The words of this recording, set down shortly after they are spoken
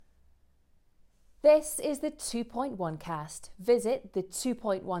This is the 2.1 cast. Visit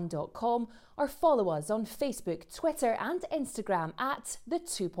the2.1.com or follow us on Facebook, Twitter and Instagram at the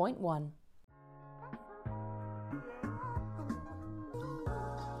 2.1.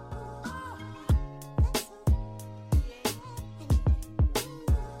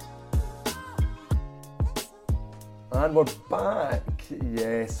 And we're back.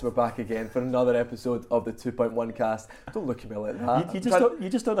 Yes, we're back again for another episode of the 2.1 cast. Don't look at me like that. You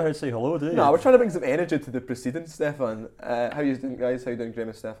just don't know how to say hello, do you? No, we're trying to bring some energy to the proceedings, Stefan. How are you doing, guys? How are you doing, Graham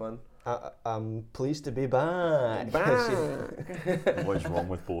and Stefan? I'm pleased to be back. What's wrong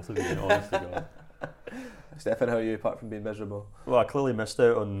with both of you, honest to God? Stefan, how are you, apart from being miserable? Well, I clearly missed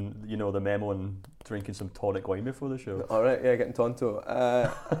out on, the memo and drinking some tonic wine before the show. Alright, yeah, getting tonto.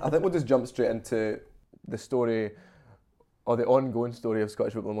 I think we'll just jump straight into the story, or the ongoing story of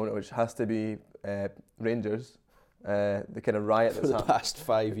Scottish football at the moment, which has to be Rangers, the kind of riot that's for the past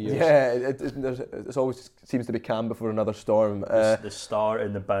 5 years. Yeah, it always seems to be calm before another storm. The star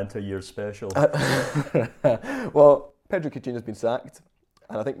in the banter year special. Well, Pedro Caixinha has been sacked,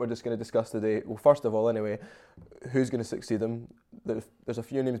 and I think we're just going to discuss today, well, first of all anyway, who's going to succeed him. There's a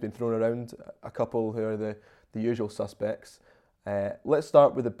few names being thrown around, a couple who are the usual suspects. Let's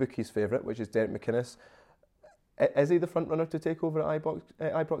start with the bookies' favourite, which is Derek McInnes. Is he the front runner to take over at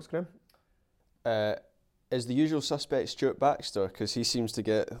Ibrox, Graham? Is the usual suspect Stuart Baxter? Because he seems to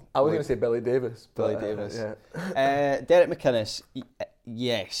get... I was going to say Billy Davis. Davis. Yeah. Derek McInnes,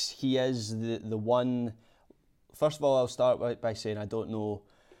 yes, he is the one... First of all, I'll start by saying I don't know.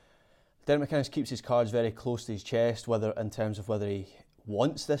 Derek McInnes keeps his cards very close to his chest, whether in terms of whether he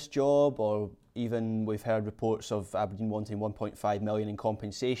wants this job, or even we've heard reports of Aberdeen wanting 1.5 million in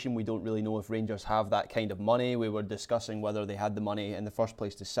compensation. We don't really know if Rangers have that kind of money. We were discussing whether they had the money in the first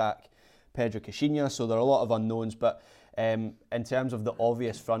place to sack Pedro Caixinha, so there are a lot of unknowns, but in terms of the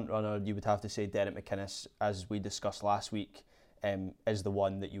obvious front runner, you would have to say Derek McInnes, as we discussed last week, is the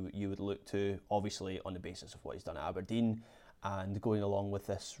one that you would look to, obviously on the basis of what he's done at Aberdeen, and going along with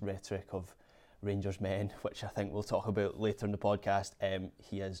this rhetoric of Rangers men, which I think we'll talk about later in the podcast.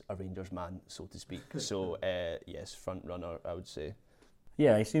 He is a Rangers man, so to speak. So yes, front runner, I would say.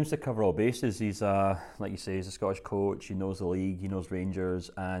 Yeah, he seems to cover all bases. He's like you say, he's a Scottish coach. He knows the league, he knows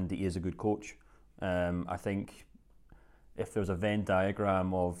Rangers, and he is a good coach. I think if there's a Venn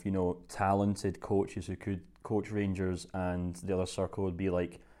diagram of talented coaches who could coach Rangers, and the other circle would be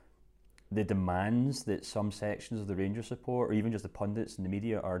like the demands that some sections of the Rangers support, or even just the pundits and the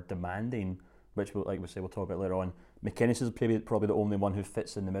media are demanding, which we'll talk about later on. McInnes is probably the only one who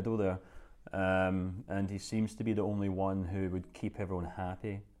fits in the middle there, and he seems to be the only one who would keep everyone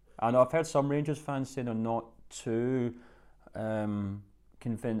happy. I know I've heard some Rangers fans say they're not too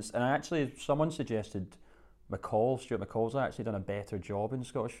convinced, and actually someone suggested Stuart McCall's actually done a better job in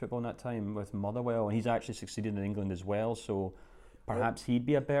Scottish football in that time with Motherwell, and he's actually succeeded in England as well, so perhaps he'd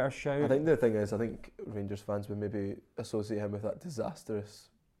be a better shout. I think the thing is, I think Rangers fans would maybe associate him with that disastrous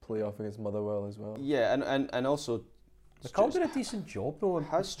playoff against Motherwell as well. Yeah, and also McCall did a decent job though.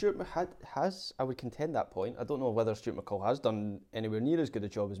 I would contend that point. I don't know whether Stuart McCall has done anywhere near as good a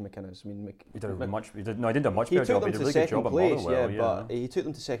job as McInnes. I mean, he didn't do a much better job. He did a really good job at Motherwell. But he took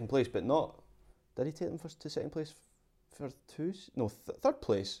them to second place, but not. Did he take them to second place for third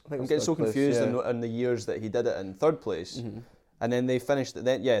place? I think I'm getting so confused yeah. in the years that he did it in third place. Mm-hmm. And then they finished.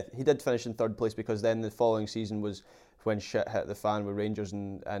 He did finish in third place, because then the following season was when shit hit the fan with Rangers,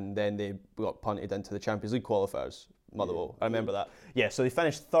 and then they got punted into the Champions League qualifiers. Motherwell, I remember that. Yeah, so they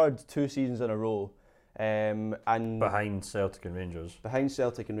finished third 2 seasons in a row, and behind Celtic and Rangers.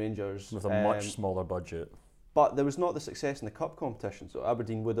 With a much smaller budget. But there was not the success in the cup competition, so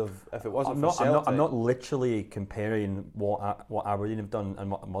Aberdeen would have, if it wasn't for Celtic... I'm not literally comparing what Aberdeen have done and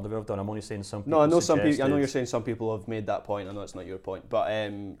what Motherwell have done. I'm only saying some people. No, I know some people. I know you're saying some people have made that point. I know it's not your point, but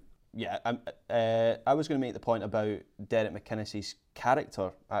I was going to make the point about Derek McInnes'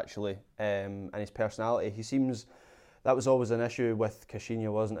 character actually, and his personality. He seems. That was always an issue with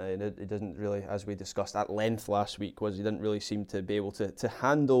Caixinha, wasn't it? He didn't really, as we discussed at length last week, he didn't really seem to be able to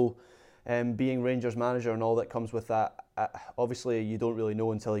handle being Rangers manager and all that comes with that. Obviously, you don't really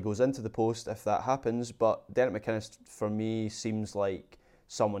know until he goes into the post if that happens. But Derek McInnes, for me, seems like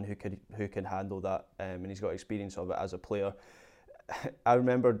someone who could handle that, and he's got experience of it as a player. I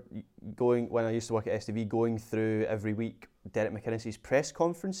remember when I used to work at STV, going through every week Derek McInnes' press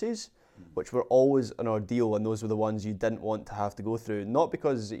conferences, which were always an ordeal, and those were the ones you didn't want to have to go through. Not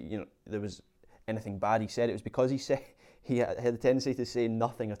because there was anything bad he said, it was because he had a tendency to say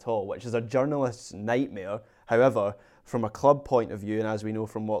nothing at all, which is a journalist's nightmare. However, from a club point of view, and as we know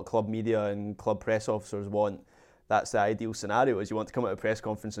from what club media and club press officers want, that's the ideal scenario, is you want to come out of a press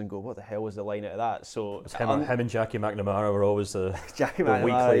conference and go, what the hell was the line out of that? So him and Jackie McNamara were always the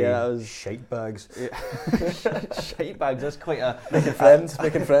weekly shite bags. Shite bags, that's quite a... Making friends.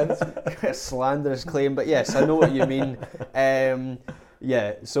 Quite a slanderous claim, but yes, I know what you mean.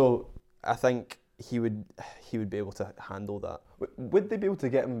 So I think he would be able to handle that. Would they be able to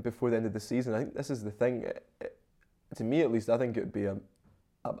get him before the end of the season? I think this is the thing. To me, at least, I think it would be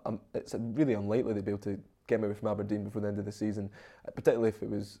it's really unlikely they'd be able to get him away from Aberdeen before the end of the season, particularly if it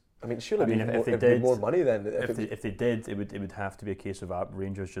was. I mean, surely if they did more money then. If they did, it would have to be a case of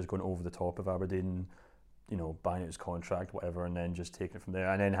Rangers just going over the top of Aberdeen, buying out his contract, whatever, and then just taking it from there,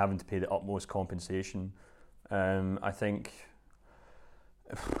 and then having to pay the utmost compensation. I think,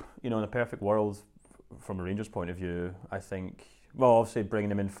 in a perfect world, from a Rangers point of view, I think, well, obviously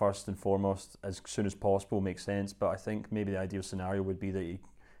bringing him in first and foremost as soon as possible makes sense, but I think maybe the ideal scenario would be that he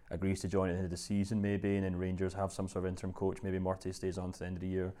agrees to join at the end of the season maybe, and then Rangers have some sort of interim coach, maybe Murty stays on to the end of the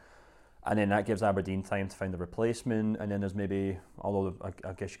year, and then that gives Aberdeen time to find a replacement, and then there's maybe, although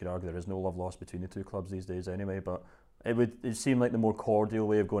I guess you could argue there is no love lost between the two clubs these days anyway, but it seemed like the more cordial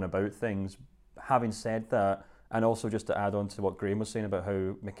way of going about things. Having said that, and also just to add on to what Graham was saying about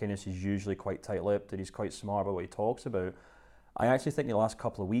how McInnes is usually quite tight-lipped and he's quite smart about what he talks about, I actually think in the last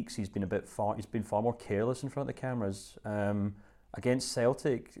couple of weeks he's been far more careless in front of the cameras. Against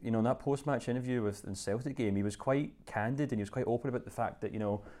Celtic, in that post-match interview in the Celtic game, he was quite candid and he was quite open about the fact that,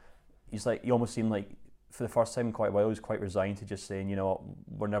 he almost seemed like for the first time in quite a while he was quite resigned to just saying,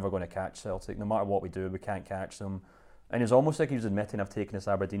 we're never going to catch Celtic. No matter what we do, we can't catch them. And it's almost like he was admitting, I've taken this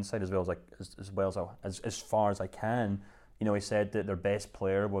Aberdeen side as far as I can. He said that their best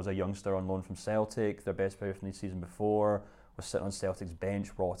player was a youngster on loan from Celtic. Their best player from the season before was sitting on Celtic's bench,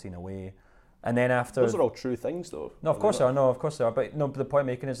 rotting away. And then after... Those are all true things, though. No, of course they are. No, of course they are. But no, but the point I'm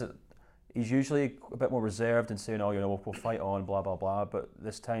making is that he's usually a bit more reserved and saying, we'll fight on, blah, blah, blah. But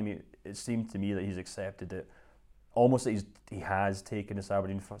this time it seemed to me that he's accepted it. Almost that he has taken this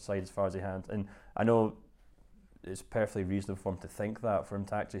Aberdeen side as far as he had. And I know it's perfectly reasonable for him to think that, for him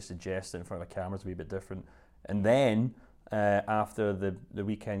to actually suggest it in front of a camera to be a bit different. And then, after the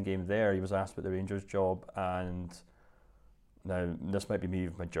weekend game there, he was asked about the Rangers job, and now this might be me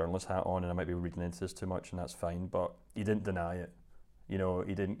with my journalist hat on, and I might be reading into this too much, and that's fine, but he didn't deny it.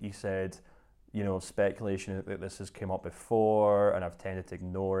 He said, speculation that this has come up before, and I've tended to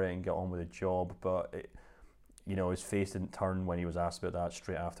ignore it and get on with the job, but his face didn't turn when he was asked about that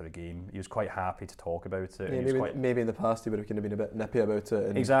straight after the game. He was quite happy to talk about it. Yeah, maybe in the past he would have kind of been a bit nippy about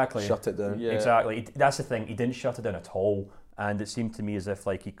it and shut it down. Yeah. Exactly. That's the thing. He didn't shut it down at all, and it seemed to me as if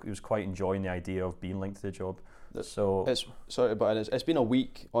he was quite enjoying the idea of being linked to the job. So it's been a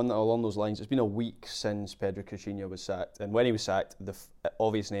week along those lines. It's been a week since Pedro Caixinha was sacked, and when he was sacked, the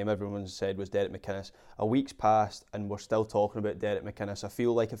obvious name everyone said was Derek McInnes. A week's passed, and we're still talking about Derek McInnes. I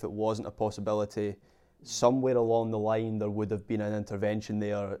feel like if it wasn't a possibility, somewhere along the line there would have been an intervention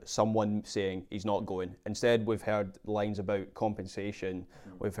there, someone saying he's not going. Instead, we've heard lines about compensation.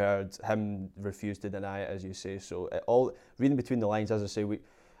 We've heard him refuse to deny it, as you say. So all reading between the lines, as I say,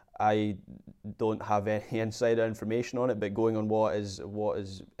 I don't have any insider information on it, but going on what is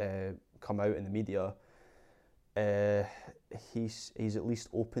come out in the media, he's at least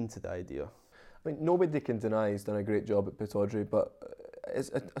open to the idea. I mean, nobody can deny he's done a great job at Pittodrie, but it's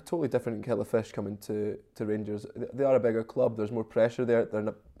a totally different kettle of fish coming to Rangers. They are a bigger club. There's more pressure there.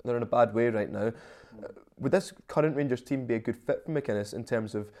 They're in a bad way right now. Would this current Rangers team be a good fit for McInnes in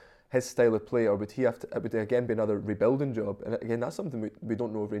terms of his style of play, or would it again be another rebuilding job? And again, that's something we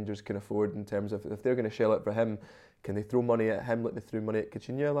don't know if Rangers can afford in terms of if they're going to shell out for him, can they throw money at him like they threw money at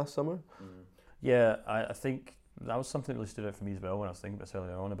Caixinha last summer? Yeah, I think that was something that really stood out for me as well when I was thinking about this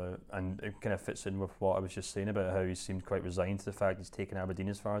earlier on about, and it kind of fits in with what I was just saying about how he seemed quite resigned to the fact he's taken Aberdeen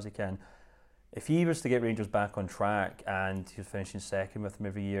as far as he can. If he was to get Rangers back on track and he was finishing second with them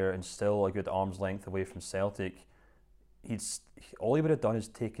every year and still a good arm's length away from Celtic, all he would have done is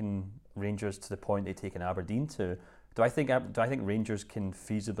taken Rangers to the point they'd taken Aberdeen to. Do I think Rangers can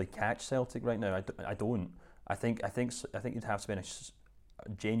feasibly catch Celtic right now? I don't. I think you'd have to spend a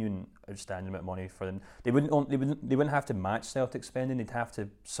genuine outstanding amount of money for them. They wouldn't have to match Celtic spending. They'd have to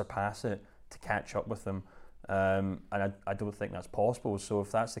surpass it to catch up with them. And I don't think that's possible. So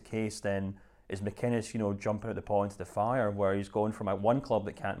if that's the case, then is McInnes, jumping out the paw into the fire, where he's going from one club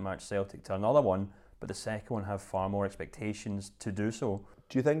that can't match Celtic to another one, but the second one have far more expectations to do so.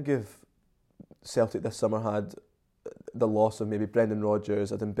 Do you think if Celtic this summer had the loss of maybe Brendan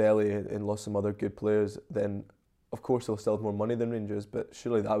Rodgers, Adam Belly, and lost some other good players, then of course they'll still have more money than Rangers, but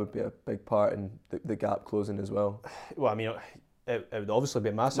surely that would be a big part in the gap closing as well? Well, I mean, it would obviously be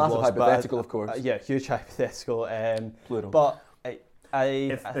a massive Massive loss. hypothetical, of course. Yeah, huge hypothetical. Plural. But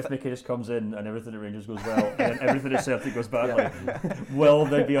If McInnes comes in and everything at Rangers goes well, and then everything at Celtic goes badly, will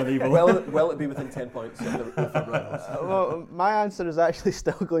they be unable? Will it be within 10 points of the front rivals? Well, my answer is actually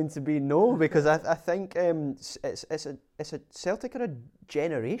still going to be no, because I think it's a Celtic are a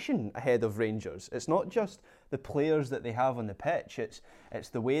generation ahead of Rangers. It's not just the players that they have on the pitch. It's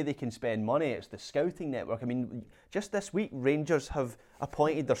the way they can spend money. It's the scouting network. I mean, just this week, Rangers have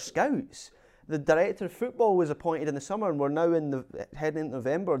appointed their scouts. The director of football was appointed in the summer, and we're now heading into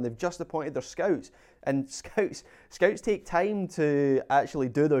November, and they've just appointed their scouts. And scouts take time to actually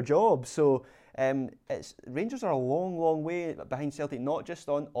do their job. So Rangers are a long, long way behind Celtic, not just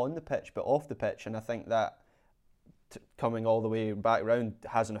on the pitch, but off the pitch. And I think that coming all the way back around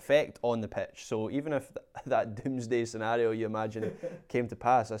has an effect on the pitch. So even if that doomsday scenario you imagine came to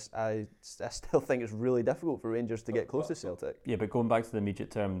pass, I still think it's really difficult for Rangers to get close to Celtic. Yeah, but going back to the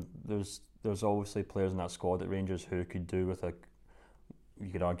immediate term, there's obviously players in that squad at Rangers who could do with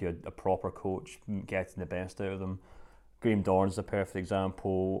you could argue a proper coach getting the best out of them. Graham Dorn's a perfect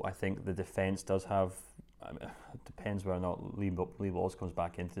example. I think the defence does have. It depends whether or not Lee Wallace comes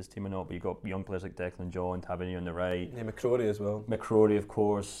back into this team or not, but you've got young players like Declan John, Tavernier on the right. Yeah, McCrory as well. McCrory, of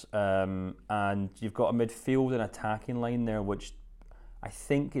course. And you've got a midfield and attacking line there, which I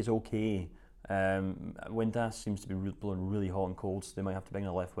think is okay. Windass seems to be blowing really hot and cold, so they might have to bring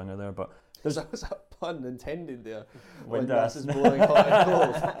a left winger there, but There's a pun intended there. Windass is blowing hot and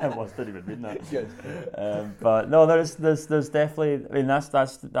cold. I didn't even mean that. Good. But no, there's definitely. I mean,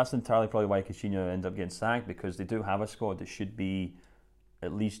 that's entirely probably why Caixinha ended up getting sacked, because they do have a squad that should be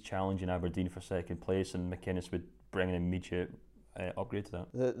at least challenging Aberdeen for second place, and McInnes would bring an immediate upgrade to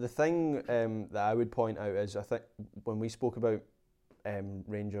that. The thing that I would point out is, I think when we spoke about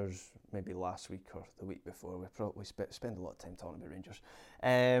Rangers maybe last week or the week before, we probably spend a lot of time talking about Rangers.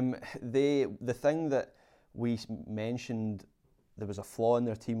 The thing that we mentioned there was a flaw in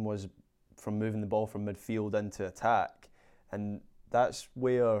their team was from moving the ball from midfield into attack, and that's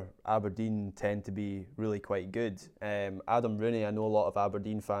where Aberdeen tend to be really quite good. Adam Rooney, I know a lot of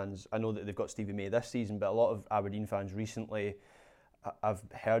Aberdeen fans, I know that they've got Stevie May this season, but a lot of Aberdeen fans recently, I've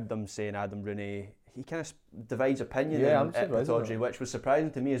heard them saying Adam Rooney, he kind of divides opinion at Pittodrie, which was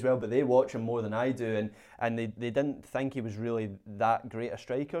surprising to me as well, but they watch him more than I do, and they didn't think he was really that great a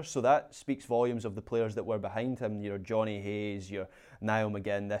striker, so that speaks volumes of the players that were behind him. Your Johnny Hayes, your Niall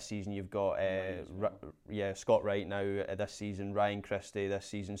McGinn this season, you've got Scott Wright now this season, Ryan Christie this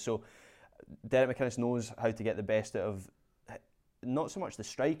season, so Derek McInnes knows how to get the best out of not so much the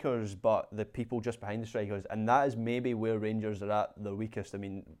strikers, but the people just behind the strikers, and that is maybe where Rangers are at their weakest. I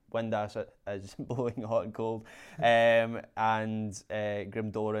mean, Windass is blowing hot and cold, and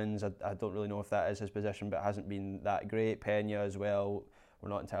Grim Dorans, I don't really know if that is his position, but hasn't been that great. Pena as well, we're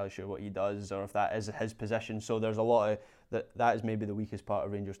not entirely sure what he does or if that is his position. So there's a lot of that is maybe the weakest part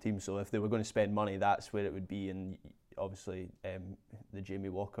of Rangers' team. So if they were going to spend money, that's where it would be, and obviously the Jamie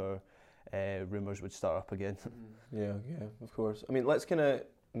Walker rumours would start up again. Yeah, of course. I mean, let's kind of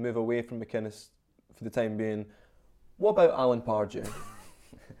move away from McInnes for the time being. What about Alan Pardew?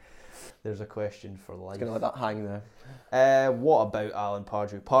 There's a question for life. It's going to let that hang there. What about Alan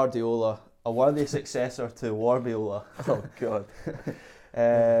Pardew? Pardiola, a worthy successor to Warbiola. Oh, God.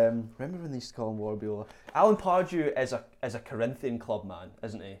 Remember when they used to call him Warbiola? Alan Pardew is a Corinthian club man,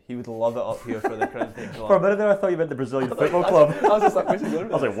 isn't he? He would love it up here for the Corinthian club. For a minute there, I thought you meant the Brazilian football club. I was just like, where's he going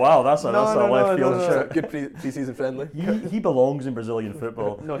with I was like, wow, that's a left field shot. Good pre-season friendly. He belongs in Brazilian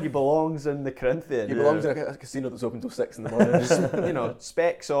football. No, he belongs in the Corinthian. He belongs in a casino that's open till 6 in the morning. You know,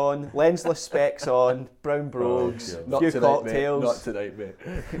 specs on, lensless specs on, brown brogues, Not few tonight, cocktails. Mate. Not tonight,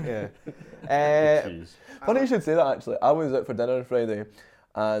 mate. Yeah. Funny you should say that, actually. I was out for dinner on Friday,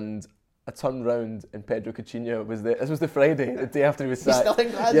 and I turned round and Pedro Caixinha was there. This was the Friday, the day after he was sacked. He's still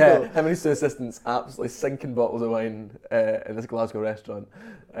in Glasgow. Yeah, him and his two assistants absolutely sinking bottles of wine in this Glasgow restaurant.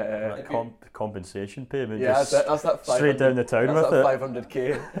 Compensation payment. Yeah, just that's that straight down the town with it.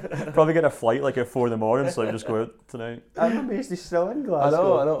 500k. Probably get a flight like at 4 in the morning, so I just go out tonight. I'm amazed he's still in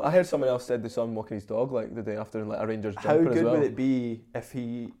Glasgow. I know. I heard someone else said they saw him walking his dog like the day after in like a Rangers jumper as well. How good would it be if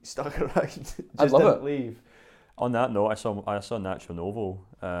he stuck around? Just I'd love didn't it. leave. On that note, I saw Nacho Novo.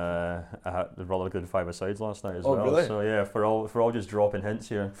 I had the rather good 5-a-sides last night as well. Really? So yeah, for all just dropping hints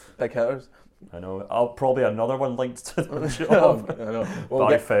here. Big hitters. I know. I'll probably another one linked to the job. I know.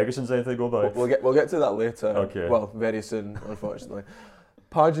 Barry Ferguson's anything to go by. We'll get to that later. Okay. Well, very soon, unfortunately.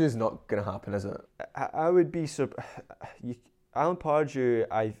 Pardew's not going to happen, is it? I would be Alan Pardew,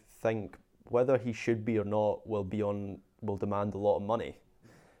 I think, whether he should be or not, will demand a lot of money.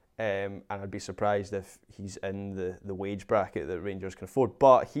 and I'd be surprised if he's in the wage bracket that Rangers can afford.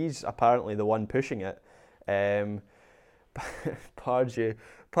 But he's apparently the one pushing it.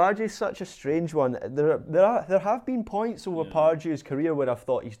 Pardew's such a strange one. There have been points over Pardew's career where I've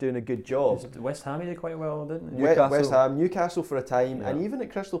thought he's doing a good job. West Ham he did quite well, didn't he? West Ham, Newcastle for a time, and even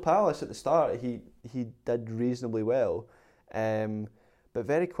at Crystal Palace at the start, he did reasonably well. But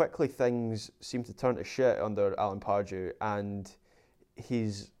very quickly things seem to turn to shit under Alan Pardew, and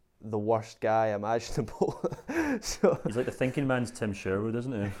he's the worst guy imaginable. So he's like the thinking man's Tim Sherwood,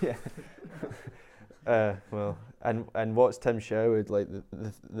 isn't he? Yeah. Well, and what's Tim Sherwood like?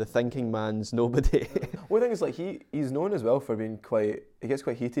 The thinking man's nobody. Well, the thing is, like he's known as well for being he gets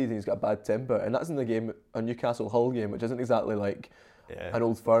quite heated and he's got a bad temper, and that's in the game, a Newcastle Hull game, which isn't exactly like an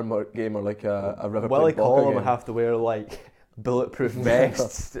Old Firm game or like a River Plate Willie Collum game. Have to wear like bulletproof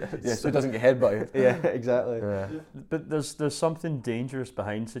vests. So he doesn't get headbutted. Yeah, exactly. Yeah. But there's something dangerous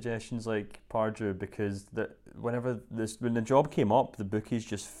behind suggestions like Pardew, because when the job came up, the bookies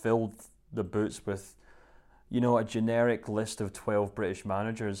just filled the boots with, a generic list of 12 British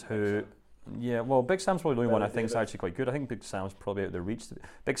managers who. Yeah, well, Big Sam's probably the only one I think is actually quite good. I think Big Sam's probably out of their reach.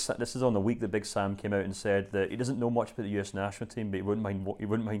 This is on the week that Big Sam came out and said that he doesn't know much about the US national team, but he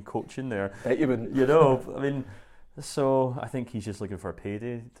wouldn't mind coaching there. He wouldn't. I mean. So I think he's just looking for a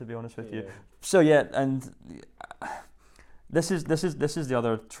payday, to be honest with you. So and this is the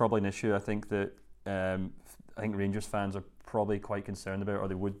other troubling issue. I think that Rangers fans are probably quite concerned about, or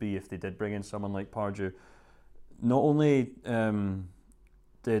they would be if they did bring in someone like Pardew. Not only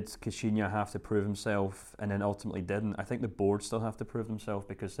did Caixinha have to prove himself, and then ultimately didn't, I think the board still have to prove themselves,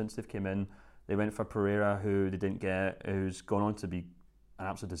 because since they've come in, they went for Pereira, who they didn't get, who's gone on to be an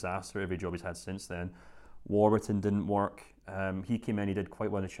absolute disaster every job he's had since then. Warburton didn't work. He came in, he did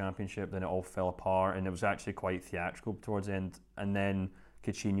quite well in the Championship, then it all fell apart, and it was actually quite theatrical towards the end. And then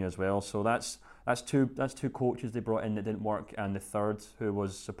Caixinha as well. So that's two coaches they brought in that didn't work, and the third, who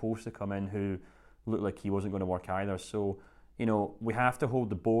was supposed to come in, who looked like he wasn't going to work either. So we have to hold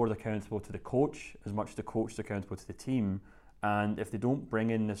the board accountable to the coach as much as the coach is accountable to the team. And if they don't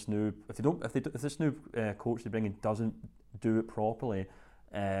bring in this new, if this new coach they bring in doesn't do it properly,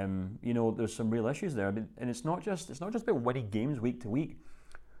 there's some real issues there. And it's not just about winning games week to week.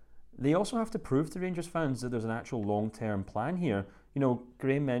 They also have to prove to Rangers fans that there's an actual long-term plan here.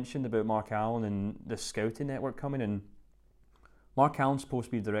 Graham mentioned about Mark Allen and the scouting network coming in. Mark Allen's supposed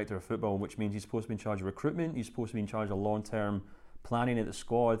to be the director of football, which means he's supposed to be in charge of recruitment, he's supposed to be in charge of long-term planning at the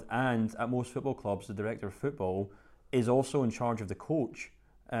squad, and at most football clubs, the director of football is also in charge of the coach.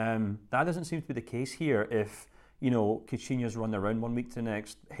 That doesn't seem to be the case here. If Caixinha's running around one week to the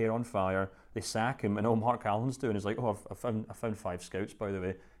next, hair on fire, they sack him, and all Mark Allen's doing is like, I found 5 scouts, by the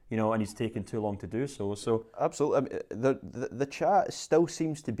way, and he's taken too long to do so. So absolutely, the chat still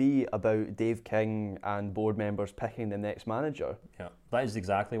seems to be about Dave King and board members picking the next manager. Yeah, that is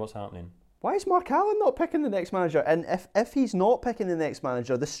exactly what's happening. Why is Mark Allen not picking the next manager? And if he's not picking the next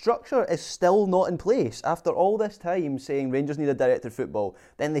manager, the structure is still not in place. After all this time saying Rangers need a director of football,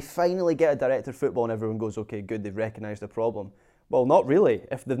 then they finally get a director of football and everyone goes, okay, good, they've recognised the problem. Well, not really.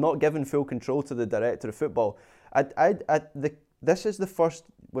 If they've not given full control to the director of football. This is the first,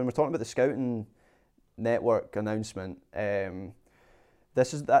 when we're talking about the scouting network announcement,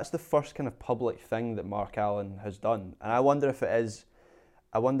 that's the first kind of public thing that Mark Allen has done. And I wonder if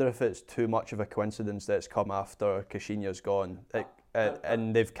it's too much of a coincidence that it's come after Caixinha's gone,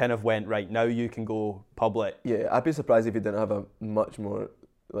 and they've kind of went, right, now you can go public. Yeah, I'd be surprised if he didn't have a much more,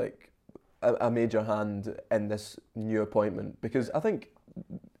 a major hand in this new appointment, because I think,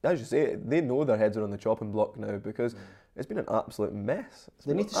 as you say, they know their heads are on the chopping block now, because it's been an absolute mess.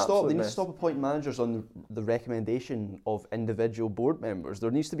 They need to stop appointing managers on the recommendation of individual board members. There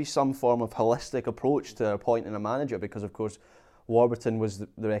needs to be some form of holistic approach to appointing a manager, because of course Warburton was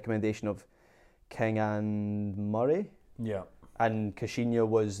the recommendation of King and Murray. Yeah. And Caixinha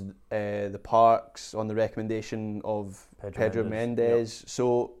was the Parks on the recommendation of Pedro Mendes. Yep.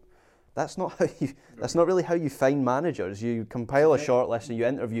 So that's not really how you find managers. You compile a short list and you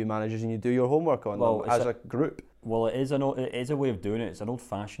interview managers and you do your homework on them as a group. Well, it is a way of doing it. It's an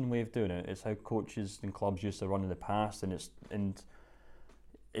old-fashioned way of doing it. It's how coaches and clubs used to run in the past, and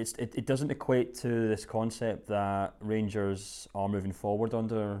it doesn't equate to this concept that Rangers are moving forward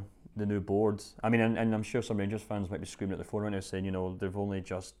under the new board. I mean, and I'm sure some Rangers fans might be screaming at the phone right now saying, they've only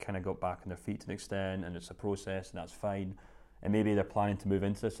just kind of got back on their feet to an extent, and it's a process, and that's fine. And maybe they're planning to move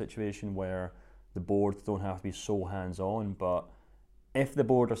into a situation where the board don't have to be so hands-on. But if the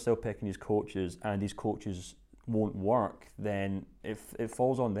board are still picking these coaches, and these coaches won't work, then it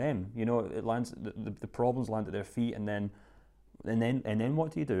falls on them. It lands, the problems land at their feet, and then And then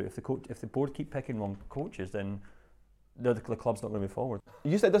what do you do if the board keep picking wrong coaches? Then the club's not going to move forward.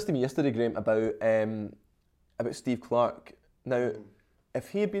 You said this to me yesterday, Graham, about Steve Clarke. Now, if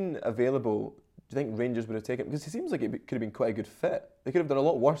he had been available, do you think Rangers would have taken him? Because he seems like it could have been quite a good fit. They could have done a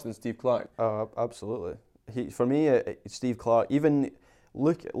lot worse than Steve Clarke. Absolutely. For me, Steve Clarke, even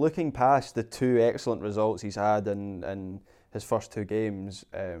looking past the 2 excellent results he's had in his first 2 games,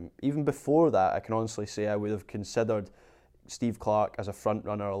 even before that, I can honestly say I would have considered Steve Clarke as a front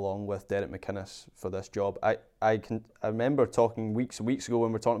runner along with Derek McInnes for this job. I remember talking weeks ago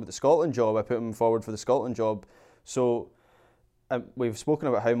when we were talking about the Scotland job. I put him forward for the Scotland job. So we've spoken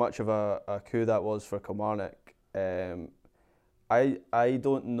about how much of a coup that was for Kilmarnock. I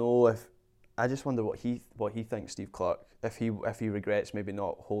don't know if I just wonder what he thinks, Steve Clarke, if he regrets maybe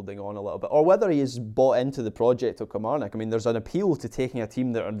not holding on a little bit, or whether he has bought into the project of Kilmarnock. I mean, there's an appeal to taking a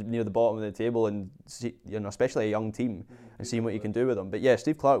team that are near the bottom of the table and especially a young team, and seeing what you can do with them. But yeah,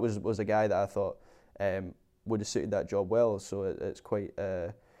 Steve Clarke was a guy that I thought would have suited that job well. So it's quite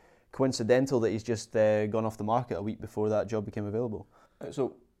coincidental that he's just gone off the market a week before that job became available.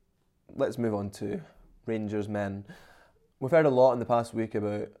 So let's move on to Rangers men. We've heard a lot in the past week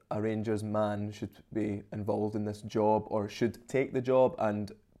about a Rangers man should be involved in this job or should take the job,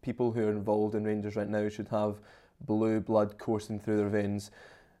 and people who are involved in Rangers right now should have blue blood coursing through their veins.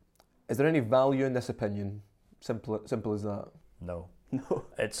 Is there any value in this opinion? Simple as that. No.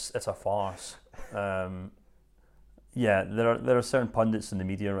 It's a farce. Yeah, there are certain pundits in the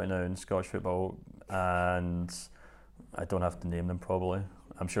media right now in Scottish football, and I don't have to name them probably.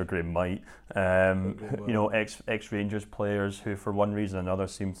 I'm sure Graham might. Ex-Rangers players who, for one reason or another,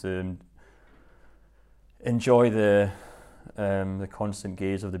 seem to enjoy the constant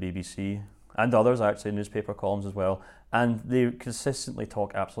gaze of the BBC and others, actually, newspaper columns as well, and they consistently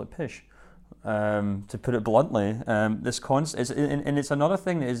talk absolute pish. To put it bluntly, it's another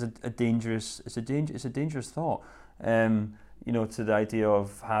thing that is a dangerous thought. To the idea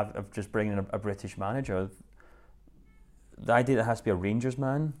of just bringing in a British manager. The idea that it has to be a Rangers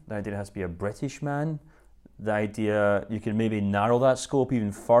man, the idea that it has to be a British man, the idea you can maybe narrow that scope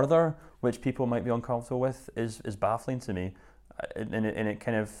even further, which people might be uncomfortable with, is baffling to me. And it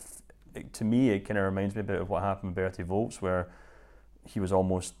kind of reminds me a bit of what happened with Bertie Vogts, where he was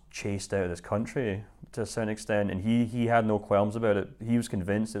almost chased out of this country to a certain extent, and he had no qualms about it. He was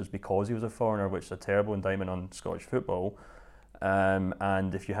convinced it was because he was a foreigner, which is a terrible indictment on Scottish football.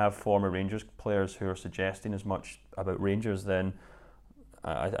 And if you have former Rangers players who are suggesting as much about Rangers, then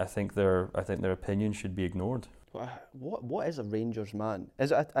I think their opinion should be ignored. What is a Rangers man?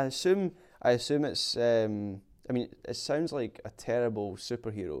 Is it? I assume it's. It sounds like a terrible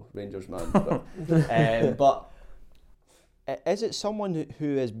superhero, Rangers man. But is it someone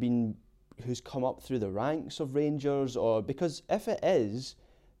who's come up through the ranks of Rangers, or because if it is,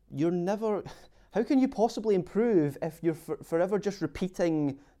 you're never. How can you possibly improve if you're forever just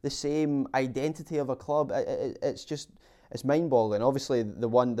repeating the same identity of a club? It's mind-boggling. Obviously,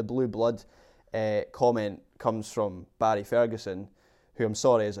 the blue blood comment comes from Barry Ferguson, who I'm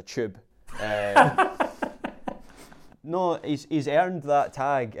sorry is a tube. No, he's earned that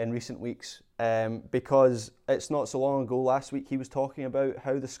tag in recent weeks because it's not so long ago. Last week he was talking about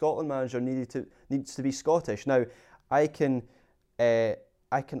how the Scotland manager needs to be Scottish. Now, I can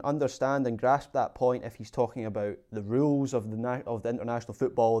understand and grasp that point if he's talking about the rules of the international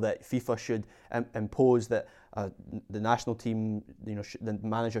football that FIFA should impose, that the national team, the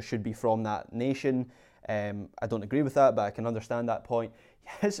manager should be from that nation. I don't agree with that, but I can understand that point.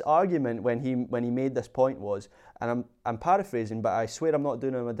 His argument when he made this point was, and I'm paraphrasing, but I swear I'm not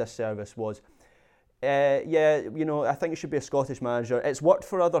doing him a disservice, was, I think it should be a Scottish manager. It's worked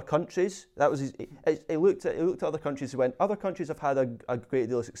for other countries. That was he looked at other countries and went, other countries have had a great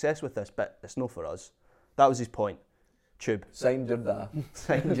deal of success with this, but it's no for us. That was his point. Tube. Signed your dad.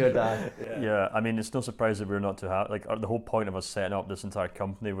 Signed your dad. Yeah, I mean, it's no surprise that we're not to have, the whole point of us setting up this entire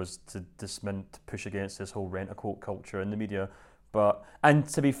company was to push against this whole rent-a-quote culture in the media. And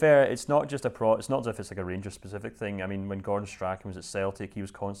to be fair, it's not just it's not as if it's like a Rangers specific thing. I mean, when Gordon Strachan was at Celtic, he was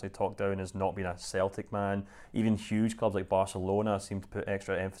constantly talked down as not being a Celtic man. Even huge clubs like Barcelona seem to put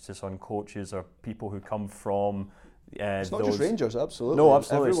extra emphasis on coaches or people who come from. It's not just Rangers, absolutely. No,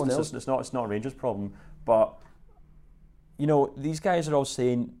 absolutely. Everyone else. It's not a Rangers problem, but these guys are all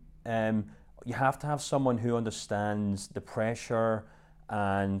saying you have to have someone who understands the pressure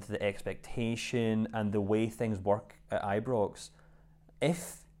and the expectation and the way things work at Ibrox.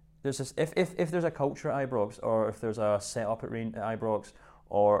 If there's a culture at Ibrox, or if there's a setup at Ibrox,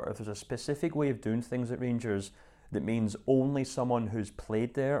 or if there's a specific way of doing things at Rangers that means only someone who's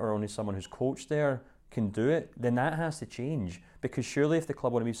played there or only someone who's coached there can do it, then that has to change. Because surely if the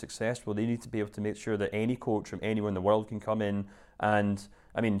club want to be successful, they need to be able to make sure that any coach from anywhere in the world can come in. And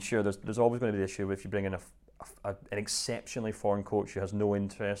I mean, sure, there's always going to be the issue if you bring in an exceptionally foreign coach who has no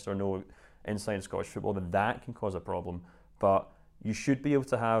interest or no insight in Scottish football, then that can cause a problem. But you should be able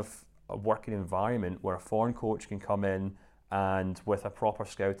to have a working environment where a foreign coach can come in and with a proper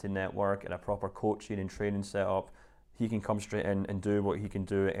scouting network and a proper coaching and training setup, he can come straight in and do what he can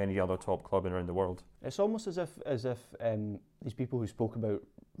do at any other top club around the world. It's almost as if these people who spoke about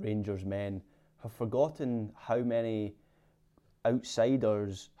Rangers men have forgotten how many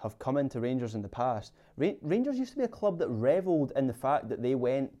outsiders have come into Rangers in the past. Rangers used to be a club that revelled in the fact that they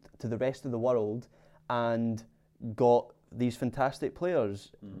went to the rest of the world and got these fantastic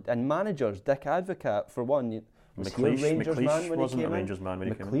players and managers. Dick Advocaat, for one, was he a Rangers man when he came in?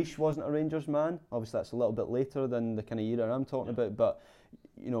 McLeish wasn't a Rangers man. Obviously, that's a little bit later than the kind of era I'm talking about. But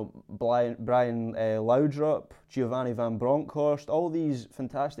you know, Brian Laudrup, Giovanni van Bronckhorst, all these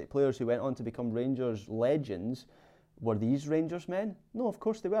fantastic players who went on to become Rangers legends. Were these Rangers men? No, of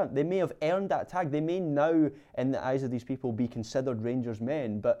course they weren't. They may have earned that tag. They may now, in the eyes of these people, be considered Rangers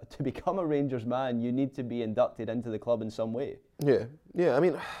men, but to become a Rangers man, you need to be inducted into the club in some way. Yeah. I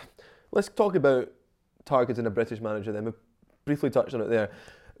mean, let's talk about targeting a British manager then. We briefly touched on it there.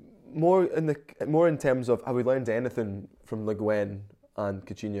 More in terms of, have we learned anything from Le Guen and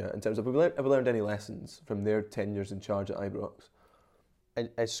Caixinha? In terms of, have we learned any lessons from their tenures in charge at Ibrox?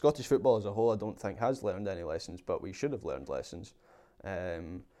 Scottish football as a whole, I don't think has learned any lessons, but we should have learned lessons.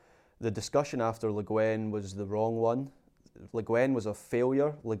 The discussion after Le Guen was the wrong one. Le Guen was a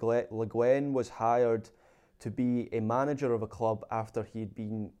failure. Le Guen was hired to be a manager of a club after he'd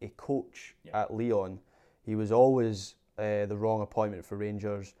been a coach at Lyon. He was always the wrong appointment for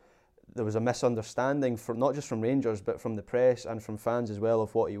Rangers. There was a misunderstanding, not just from Rangers, but from the press and from fans as well,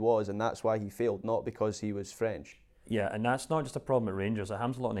 of what he was, and that's why he failed, not because he was French. Yeah, and that's not just a problem at Rangers. It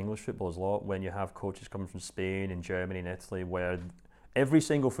happens a lot in English football as well when you have coaches coming from Spain and Germany and Italy, where every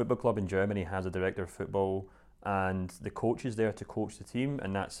single football club in Germany has a director of football and the coach is there to coach the team,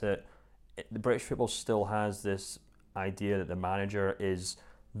 and that's it. The British football still has this idea that the manager is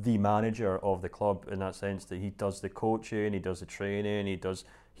the manager of the club, in that sense that he does the coaching, he does the training,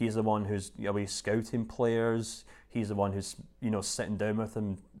 he's the one who's scouting players, he's the one who's sitting down with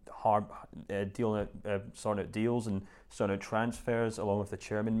them, hard sorting out deals and sorting out transfers along with the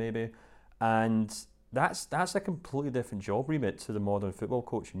chairman maybe, and that's a completely different job remit to the modern football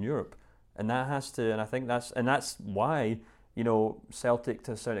coach in Europe, and I think that's why Celtic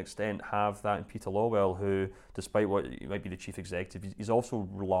to a certain extent have that in Peter Lawwell, who, despite what he might be the chief executive, he's also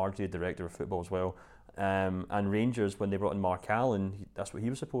largely a director of football as well. And Rangers, when they brought in Mark Allen, that's what he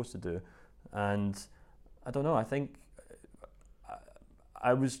was supposed to do. And I don't know, I think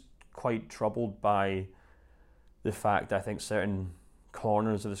I was quite troubled by the fact that I think certain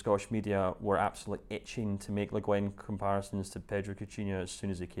corners of the Scottish media were absolutely itching to make Le Guen comparisons to Pedro Caixinha as soon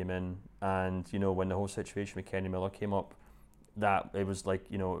as he came in. And when the whole situation with Kenny Miller came up, that it was like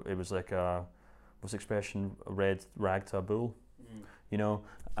what's the expression, red rag to a bull,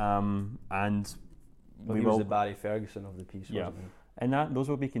 and he was the Barry Ferguson of the piece, wasn't he? And those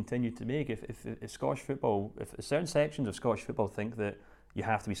will be continued to make. If Scottish football, if certain sections of Scottish football think that you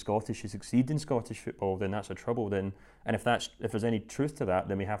have to be Scottish to succeed in Scottish football, then that's a trouble. Then, and if there's any truth to that,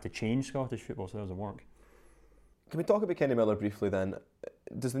 then we have to change Scottish football so it doesn't work. Can we talk about Kenny Miller briefly then?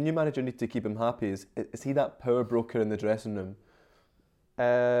 Does the new manager need to keep him happy? Is he that power broker in the dressing room?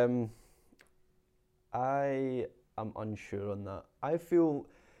 I am unsure on that. I feel,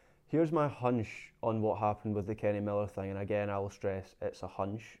 here's my hunch on what happened with the Kenny Miller thing, and again I will stress it's a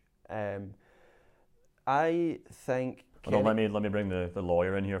hunch. I think. Let me bring the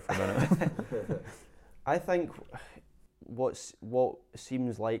lawyer in here for a minute. I think what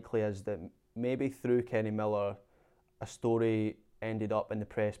seems likely is that maybe through Kenny Miller, a story ended up in the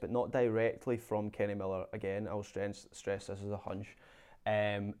press, but not directly from Kenny Miller. Again, I'll stress this as a hunch.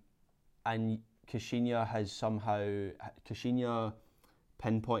 And Caixinha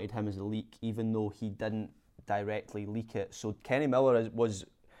pinpointed him as a leak, even though he didn't directly leak it. So Kenny Miller was.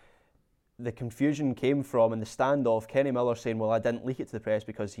 The confusion came from, in the standoff, Kenny Miller saying, well, I didn't leak it to the press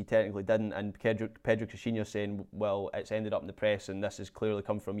because he technically didn't, and Pedro Caixinha saying, well, it's ended up in the press and this has clearly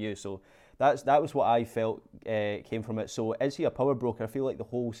come from you. So that was what I felt came from it. So is he a power broker? I feel like the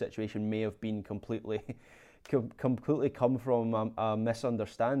whole situation may have been completely come from a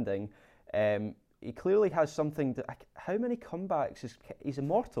misunderstanding. He clearly has something how many comebacks he's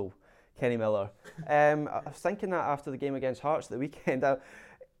immortal, Kenny Miller. I was thinking that after the game against Hearts the weekend.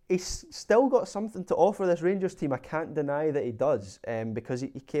 he's still got something to offer this Rangers team. I can't deny that he does, because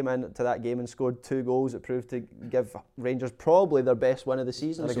he came into that game and scored 2 goals. It proved to give Rangers probably their best win of the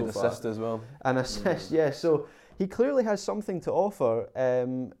season And a so good far. assist as well. An assist, yeah. So he clearly has something to offer.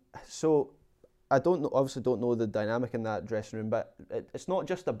 So I obviously don't know the dynamic in that dressing room, but it's not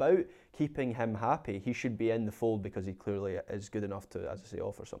just about keeping him happy. He should be in the fold because he clearly is good enough to, as I say,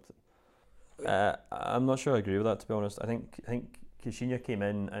 offer something. I'm not sure I agree with that, to be honest. I think Caixinha came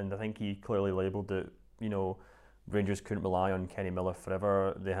in, and I think he clearly labelled it, Rangers couldn't rely on Kenny Miller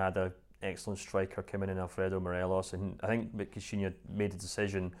forever. They had an excellent striker coming in Alfredo Morelos, and I think Caixinha made the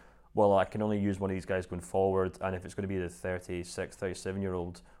decision, well, I can only use one of these guys going forward, and if it's going to be the 36,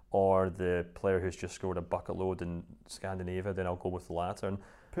 37-year-old or the player who's just scored a bucket load in Scandinavia, then I'll go with the latter. And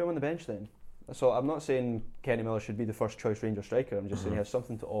put him on the bench then. So I'm not saying Kenny Miller should be the first choice Rangers striker. I'm just saying he has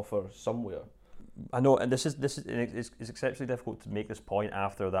something to offer somewhere. I know, and it's exceptionally difficult to make this point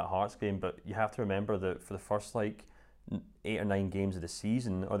after that Hearts game, but you have to remember that for the first 8 or 9 games of the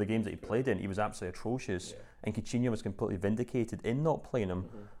season, or the games that he played in, he was absolutely atrocious, and Caixinha was completely vindicated in not playing him.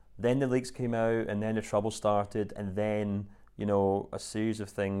 Then the leaks came out, and then the trouble started, and then a series of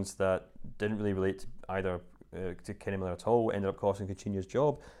things that didn't really relate to either to Kenny Miller at all ended up costing Caixinha's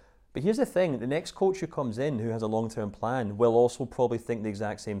job. But here's the thing, the next coach who comes in who has a long-term plan will also probably think the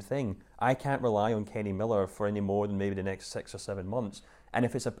exact same thing. I can't rely on Kenny Miller for any more than maybe the next 6 or 7 months. And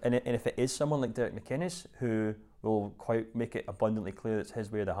if if it is someone like Derek McInnes who will quite make it abundantly clear that it's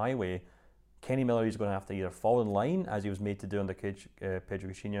his way or the highway, Kenny Miller is going to have to either fall in line, as he was made to do under Pedro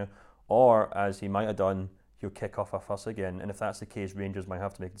Caixinha, or as he might have done, he'll kick off a fuss again. And if that's the case, Rangers might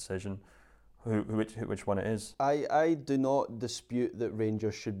have to make a decision which one it is. I do not dispute that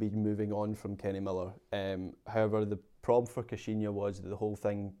Rangers should be moving on from Kenny Miller. However, the problem for Caixinha was that the whole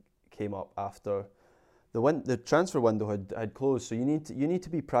thing came up after the transfer window had closed. So you need to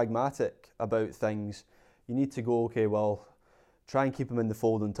be pragmatic about things. You need to go, okay, well, try and keep him in the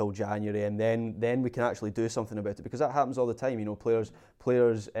fold until January, and then we can actually do something about it, because that happens all the time.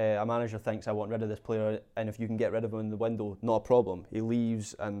 Players. A manager thinks, I want rid of this player, and if you can get rid of him in the window, not a problem. He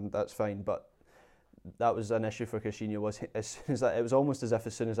leaves, and that's fine. But that was an issue for Caixinha. It was almost as if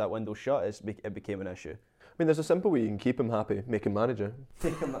as soon as that window shut, it became an issue. I mean, there's a simple way you can keep him happy: make him manager.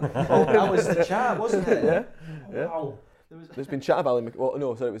 That was the chat, wasn't it? Yeah. Wow. There's been chat of Ali McCoy. Well,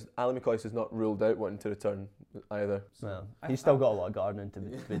 no, sorry, it was Ali McCoy is not ruled out wanting to return either. Well, he's still got a lot of gardening to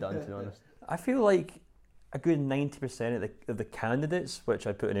be done, to be honest. I feel like a good 90% of the candidates, which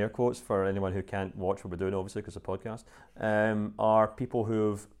I put in air quotes for anyone who can't watch what we're doing, obviously, because it's a podcast, are people who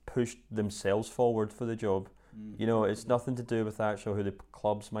have pushed themselves forward for the job. It's nothing to do with actually who the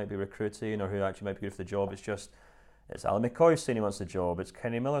clubs might be recruiting or who actually might be good for the job. It's Ali McCoy saying he wants the job. It's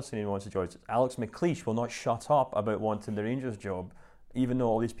Kenny Miller saying he wants the job. It's Alex McLeish will not shut up about wanting the Rangers job, even though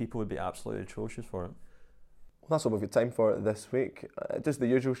all these people would be absolutely atrocious for it. Well, that's all we've got time for this week. Just the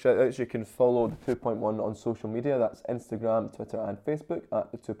usual shout-outs. You can follow the 2.1 on social media. That's Instagram, Twitter and Facebook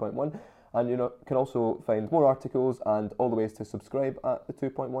at the 2.1. And you can also find more articles and all the ways to subscribe at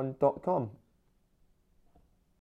the2.1.com.